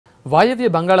వాయవ్య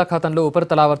బంగాళాఖాతంలో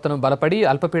ఉపరితలావర్తనం బలపడి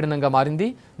అల్పపీడనంగా మారింది.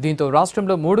 దీంతో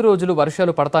రాష్ట్రంలో 3 రోజులు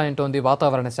వర్షాలు పడతాయంటోంది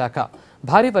వాతావరణ శాఖ.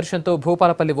 భారీ వర్షంతో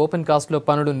భూపాలపల్లి ఓపెన్ కాస్ట్లో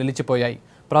పనులు నిలిచిపోయాయి.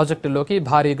 ప్రాజెక్టుల్లోకి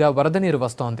భారీగా వరద నీరు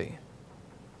వస్తోంది.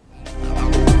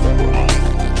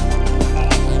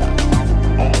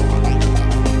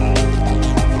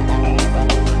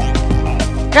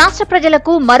 రాష్ట్ర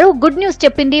ప్రజలకు మరో గుడ్ న్యూస్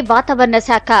చెప్పింది వాతావరణ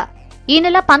శాఖ. ఈ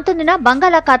నెల 19న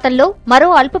బంగాళాఖాతంలో మరో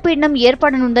అల్పపీడనం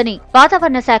ఏర్పడనుందని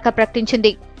వాతావరణ శాఖ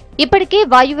ప్రకటించింది. ఇప్పటికే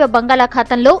వాయువ్య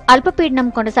బంగాళాఖాతంలో అల్పపీడనం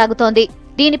కొనసాగుతోంది.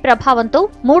 దీని ప్రభావంతో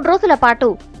 3 రోజుల పాటు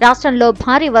రాష్ట్రంలో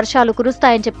భారీ వర్షాలు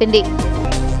కురుస్తాయని చెప్పింది.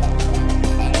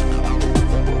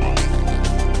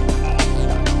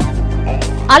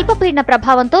 అల్పపీడన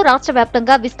ప్రభావంతో రాష్ట్ర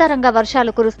వ్యాప్తంగా విస్తారంగా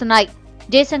వర్షాలు కురుస్తున్నాయి.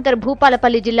 జయశంకర్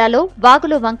భూపాలపల్లి జిల్లాలో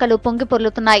వాగులు వంకలు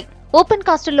పొంగిపొర్లుతున్నాయి. ఓపెన్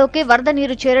కాస్టుల్లోకి వరద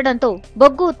నీరు చేరడంతో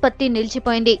బొగ్గు ఉత్పత్తి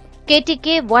నిలిచిపోయింది.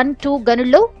 కేటీకే 1-2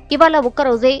 గనుల్లో ఇవాళ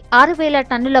ఒక్కరోజే 6,000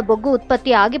 టన్నుల బొగ్గు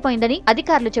ఉత్పత్తి ఆగిపోయిందని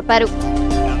అధికారులు చెప్పారు.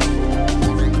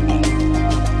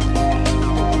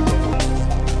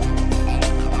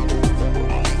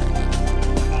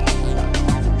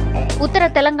 ఉత్తర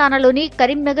తెలంగాణలోని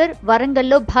కరీంనగర్,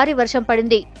 వరంగల్లో భారీ వర్షం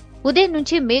పడింది. ఉదయం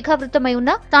నుంచి మేఘావృతమై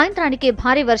ఉన్న సాయంత్రానికి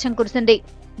భారీ వర్షం కురిసింది.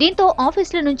 దీంతో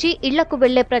ఆఫీసుల నుంచి ఇళ్లకు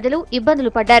వెళ్లే ప్రజలు ఇబ్బందులు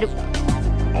పడ్డారు.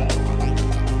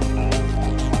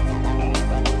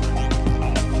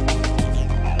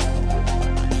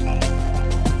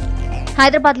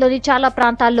 హైదరాబాద్లోని చాలా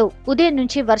ప్రాంతాల్లో ఉదయం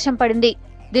నుంచి వర్షం పడింది.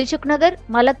 దిల్సుఖ్ నగర్,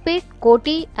 మలక్పేట్,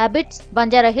 కోటి, అబిట్స్,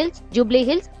 బంజారాహిల్స్,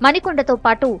 జూబ్లీహిల్స్, మణికొండతో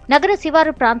పాటు నగర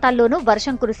శివారు ప్రాంతాల్లోనూ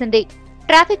వర్షం కురిసింది.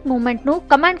 ట్రాఫిక్ మూవ్మెంట్ ను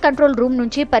కమాండ్ కంట్రోల్ రూమ్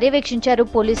నుంచి పర్యవేక్షించారు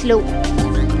పోలీసులు.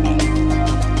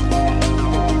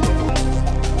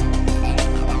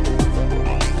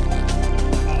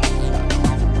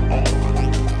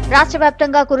 రాష్ట్ర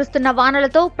వ్యాప్తంగా కురుస్తున్న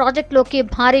వానలతో ప్రాజెక్టులోకి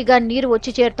భారీగా నీరు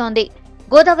వచ్చి చేరుతోంది.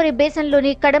 గోదావరి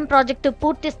బేసిన్లోని కడెం ప్రాజెక్టు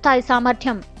పూర్తి స్థాయి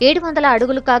సామర్థ్యం 700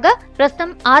 అడుగులు కాగా ప్రస్తుతం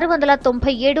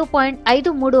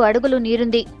 697.53 అడుగులు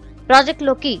నీరుంది.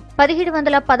 ప్రాజెక్టులోకి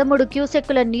 1713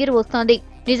 క్యూసెక్కుల నీరు వస్తోంది.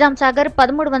 నిజాం సాగర్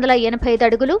 1385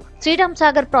 అడుగులు, శ్రీరామ్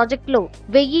సాగర్ ప్రాజెక్టులో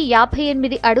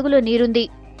 1058 అడుగులు నీరుంది.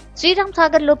 శ్రీరామ్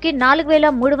సాగర్ లోకి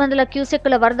 4300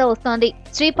 క్యూసెక్కుల వరద వస్తోంది.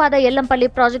 శ్రీపాద ఎల్లంపల్లి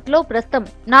ప్రాజెక్టులో ప్రస్తుతం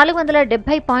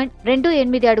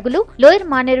 470.28 అడుగులు, లోయర్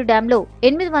మానేరు డ్యాంలో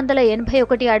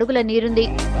 881 అడుగుల నీరుంది.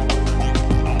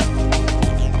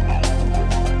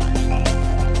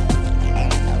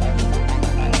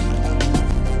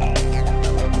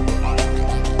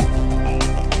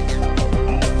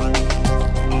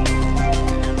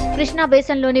 కృష్ణా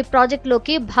బేసిన్లోని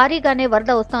ప్రాజెక్టులోకి భారీగానే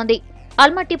వరద వస్తోంది.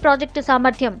 అల్మట్టి ప్రాజెక్టు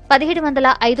సామర్థ్యం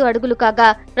 1705 అడుగులు కాగా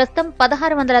ప్రస్తుతం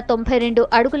 1692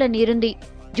 అడుగుల నీరుంది.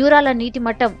 జూరాల నీటి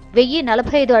మట్టం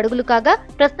 1045 అడుగులు కాగా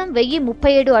ప్రస్తుతం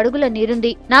 1037 అడుగుల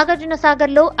నీరుంది. నాగార్జున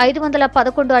సాగర్లో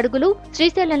 511 అడుగులు,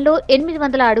 శ్రీశైలంలో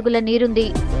 800 అడుగుల నీరుంది.